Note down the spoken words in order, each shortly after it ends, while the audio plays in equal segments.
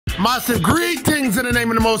Massive greetings in the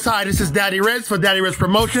name of the Most High. This is Daddy Reds for Daddy Reds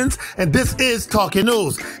Promotions, and this is Talking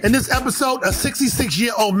News. In this episode, a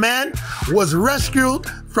 66-year-old man was rescued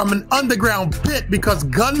from an underground pit because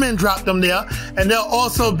gunmen dropped him there, and there'll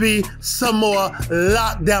also be some more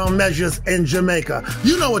lockdown measures in Jamaica.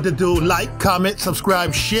 You know what to do. Like, comment,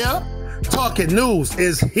 subscribe, share. Talking News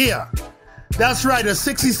is here. That's right, a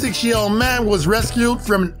 66-year-old man was rescued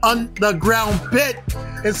from an underground pit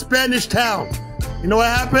in Spanish Town. You know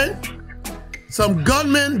what happened? Some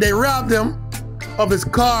gunmen, they robbed him of his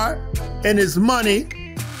car and his money,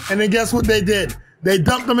 and then guess what they did? They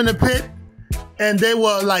dumped him in the pit, and they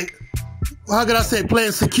were like, how could I say,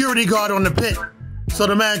 playing security guard on the pit, so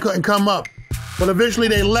the man couldn't come up. But eventually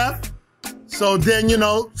they left, so then, you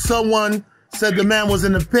know, someone said the man was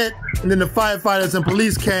in the pit, and then the firefighters and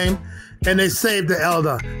police came, and they saved the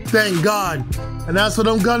elder. Thank God. And that's for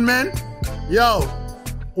them gunmen. Yo,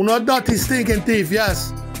 uno dirty stinking thief,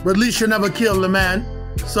 yes, but at least you never killed the man.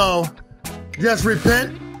 So just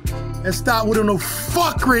repent and stop with no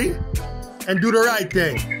fuckery and do the right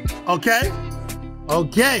thing. Okay?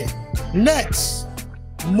 Okay. Next,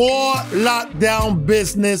 more lockdown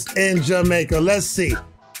business in Jamaica. Let's see.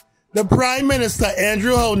 The Prime Minister,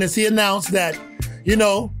 Andrew Holness, he announced that, you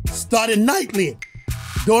know, starting nightly,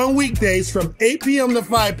 during weekdays from 8 p.m. to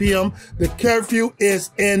 5 p.m., the curfew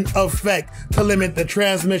is in effect to limit the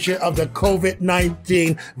transmission of the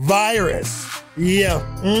COVID-19 virus. Yeah.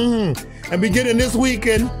 And beginning this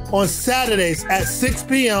weekend on Saturdays at 6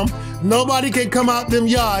 p.m., nobody can come out them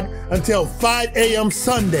yard until 5 a.m.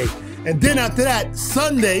 Sunday. And then after that,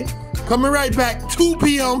 Sunday, coming right back, 2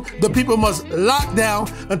 p.m., the people must lock down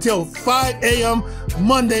until 5 a.m.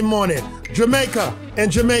 Monday morning. Jamaica and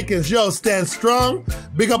Jamaicans, yo, stand strong.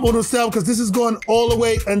 Big up on yourself, because this is going all the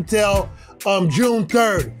way until June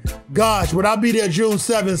 3rd. Gosh, but I'll be there June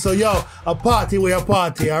 7th, so yo, a party with a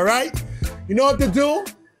party, all right? You know what to do?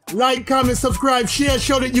 Like, comment, subscribe, share,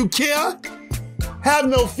 show that you care. Have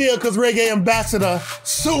no fear, because Reggae Ambassador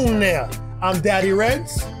soon there. I'm Daddy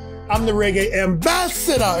Reds. I'm the Reggae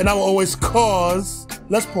Ambassador, and I will always cause,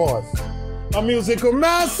 let's pause, a musical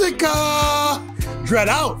massacre. Dread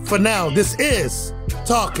out for now. This is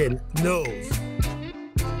Talking News.